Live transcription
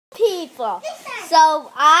people.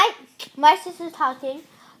 So my sister's talking.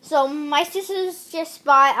 So my sister's just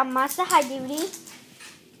bought a Monster High DVD.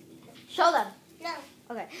 Show them. No.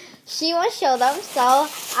 Okay. She wants to show them. So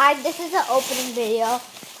this is an opening video.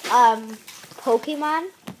 Pokemon.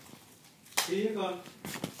 Here you go.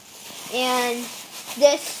 And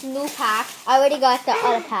this new pack. I already got the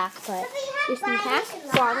other pack, but this new pack.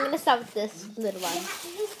 So I'm gonna start with this little one.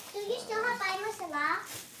 Do you still have Buy Masala?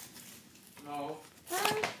 No.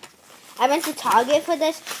 I went to Target for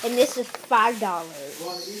this, and this is $5. Want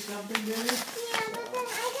to eat something, Jenny? Yeah, but then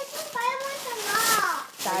I just buy Masala.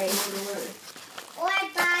 Sorry. Throw it away. Or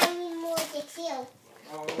buy more Dixie.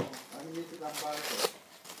 Oh, I need to come buy it.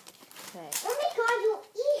 Okay. Oh my god, you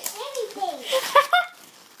eat everything.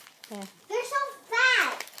 Yeah. You're so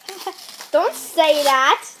fat. Don't say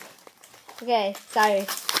that. Okay, sorry.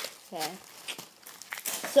 Okay.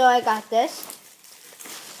 So I got this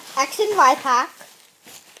X and Y pack.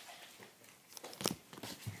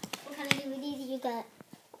 What kind of DVD did you get?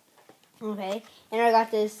 Okay, and I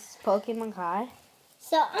got this Pokemon card.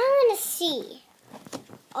 So I want to see.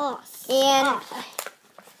 Oh, And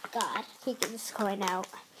God. take this coin out.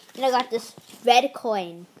 And I got this red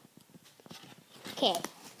coin. Okay,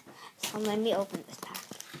 so let me open this pack.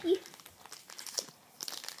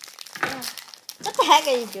 What the heck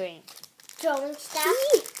are you doing? Throwing stuff.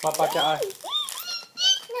 Papa, No.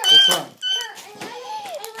 Which one? I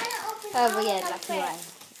want to open Oh, all yeah, of them lucky first.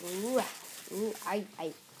 one. Ooh, I.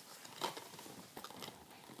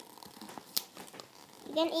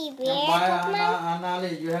 You can eat beer, Why, Pokemon?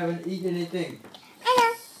 Anali, you haven't eaten anything? I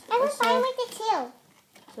know. I want to buy more Dixie.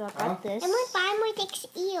 So I got Huh? this. I want to buy more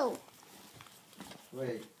Dixie.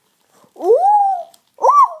 Wait. Ooh!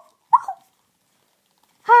 Ooh!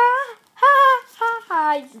 Ha! Ha! Ha! Ha!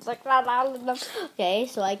 It's like la la la la. Okay,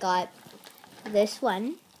 so I got this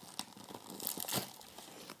one.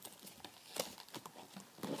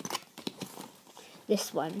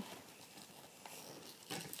 This one.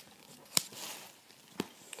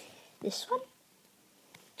 This one.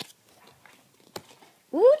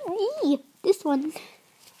 Ooh, this one.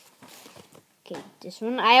 Okay, this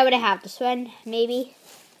one. I already have this one, maybe.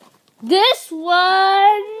 This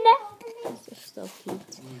one! This is so cute.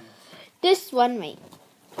 This one, wait.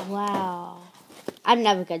 Wow. I'm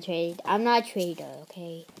never gonna trade. I'm not a trader,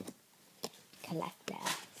 okay? Collector.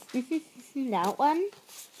 That one.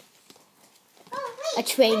 Oh, A wait.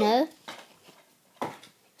 trainer.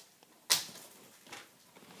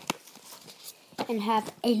 And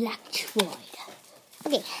have Electroid.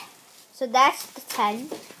 Okay. So that's the 10.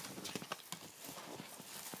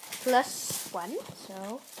 Plus 1.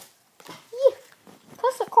 So. Yeah.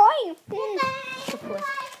 Plus a coin.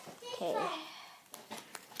 Okay.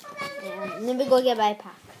 And then we go get my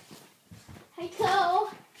pack. Let's go.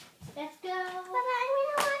 Let's go. Papa, I want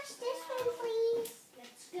to watch this one, please.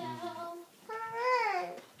 Let's go. Come on.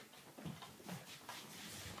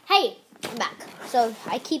 Hey, I'm back. So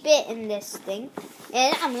I keep it in this thing.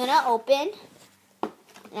 And I'm gonna open.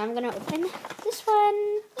 This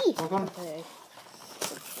one. Okay.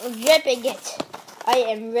 Ripping it. I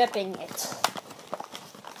am ripping it.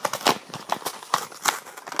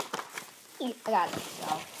 I got it.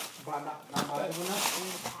 So. I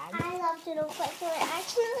love to look like you're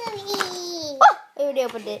actually. Oh, I already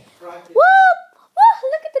opened it. Whoop! Oh,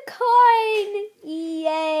 look at the coin!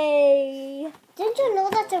 Yay! Didn't you know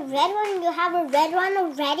that's a red one? You have a red one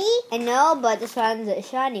already? I know, but this one's a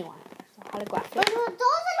shiny one. So holographic. But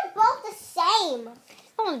those are both the same.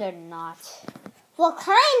 No, they're not. Well,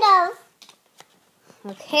 kind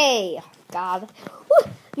of. Okay. God.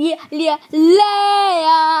 Woo! Yeah, yeah,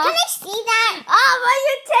 Leia! Can I see that? Oh, but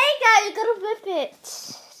you take that. You gotta rip it.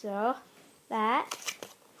 So, that.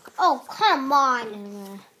 Oh, come on.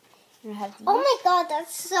 And I have Oh my god,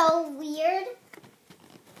 that's so weird.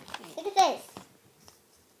 Look at this.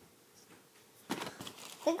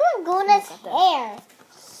 Look at Guna's hair.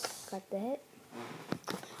 got that.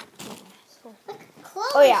 Look, Chloe,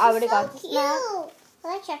 Oh, yeah, I she's already so got this cute. now.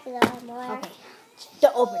 Let's check it out more. Okay.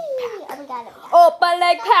 The opening Whee! pack. Oh, we got it. Open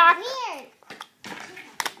leg So pack. weird.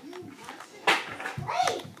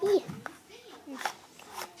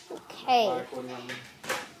 Okay.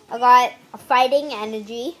 I got a fighting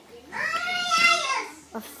energy.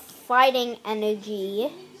 A fighting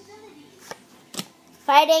energy.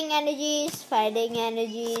 Fighting energies. Fighting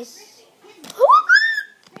energies.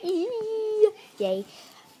 Yay.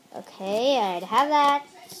 Okay, I'd have that.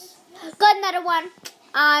 Got another one.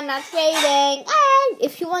 I'm not trading. And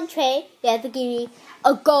if you want to trade, you have to give me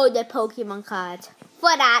a golden Pokemon card. For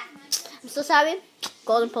that, I'm so sorry.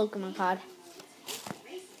 Golden Pokemon card.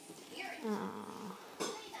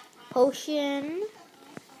 Potion.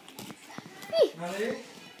 Ready?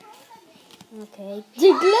 Okay.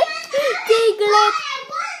 Diglett. Diglett.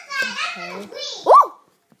 Okay. Oh!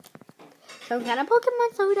 Some kind of Pokemon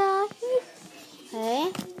soda.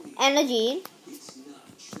 Okay. Energy.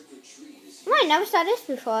 Oh, I never saw this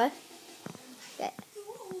before. Okay.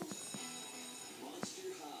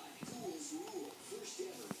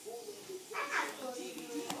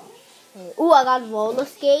 Ooh, I got roller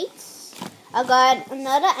skates. I got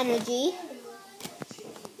another energy.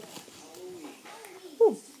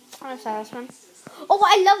 Ooh, I saw this one. Oh,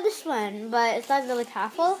 I love this one, but it's not really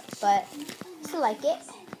powerful, but I still like it.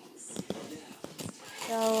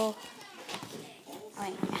 So,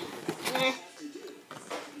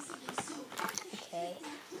 okay.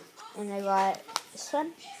 And I got this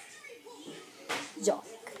one. Jock.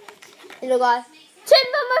 And I got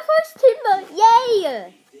Timber, my first Timber.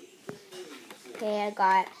 Yay! Okay, I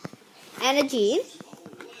got energy,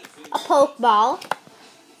 a Pokeball.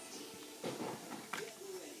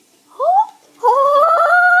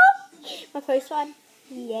 My first one.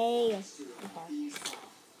 Yay. Okay.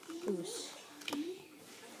 Oops.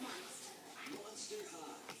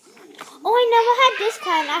 Oh, I never had this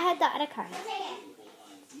kind. I had the other kind.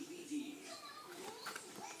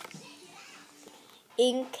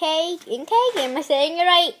 Inkay, am I saying it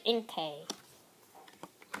right? Inkay.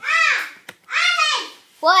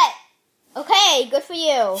 What? Okay, good for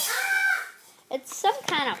you. It's some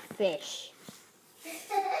kind of fish.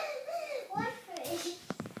 What fish?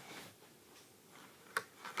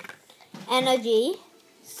 Energy.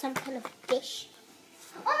 Some kind of fish.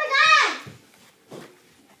 Oh my god!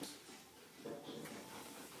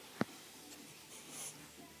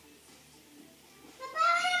 Papa,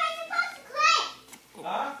 what am I supposed to click?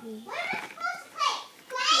 Huh? What am I supposed to click?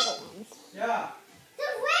 Click! Little ones. Yeah. So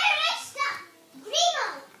where is the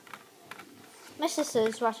remote? My sister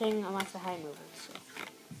is watching a Monster High movie, so.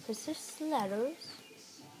 Because there's letters.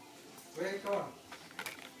 Wait, go on.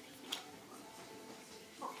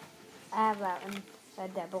 I have that one. A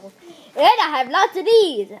double. And I have lots of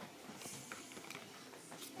these.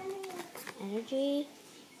 Energy.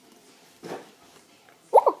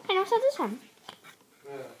 Oh, I know this one.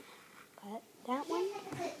 Yeah. Got that one.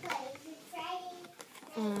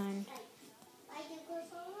 And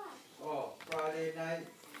Oh, Friday night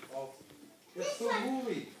of it's the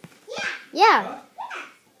movie. yeah, Huh?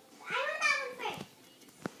 I want that one first.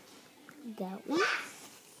 that one.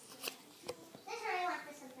 This one I want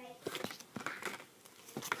this one first.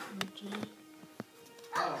 Energy.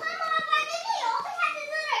 Oh, come on, Bobby. You always have to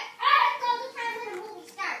do it all the time when the movie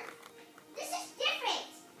starts. This is different.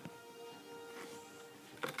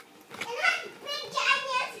 And that's big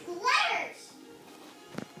gigantic letters.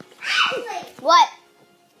 Ashley! What?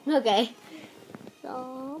 Okay.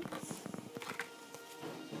 So.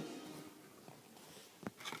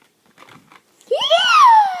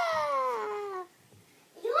 Yeah!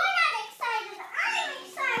 You're not excited. I'm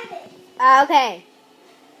excited. Okay.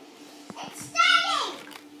 Exciting!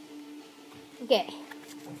 Okay.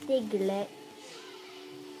 Diglett.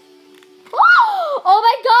 Oh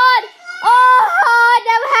my god! Oh, I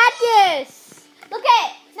never had this! Look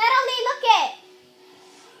it! Natalie, look it!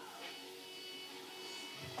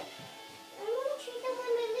 I'm going to treat them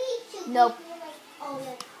when we leave too. Nope. Oh,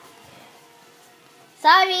 no.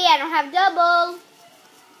 Sorry, I don't have double.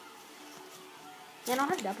 I don't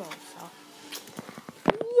have double, so.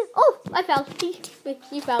 Oh, I fell.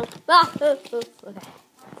 He fell. Ah, okay.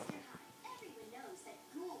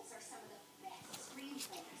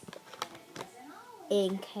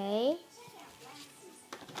 Okay.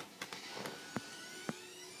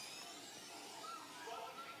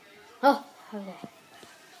 Oh, okay.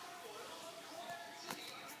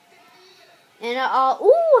 And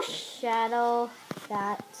ooh, shadow.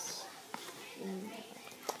 That's.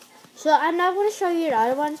 So I'm not going to show you the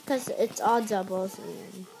other ones because it's all doubles.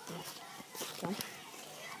 And, so.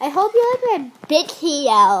 I hope you like my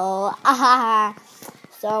video.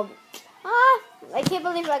 So, I can't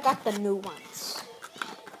believe I got the new ones.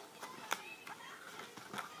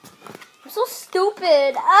 I'm so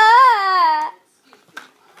stupid.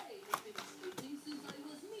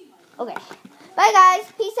 Okay. Bye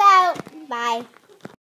guys. Peace out. Bye.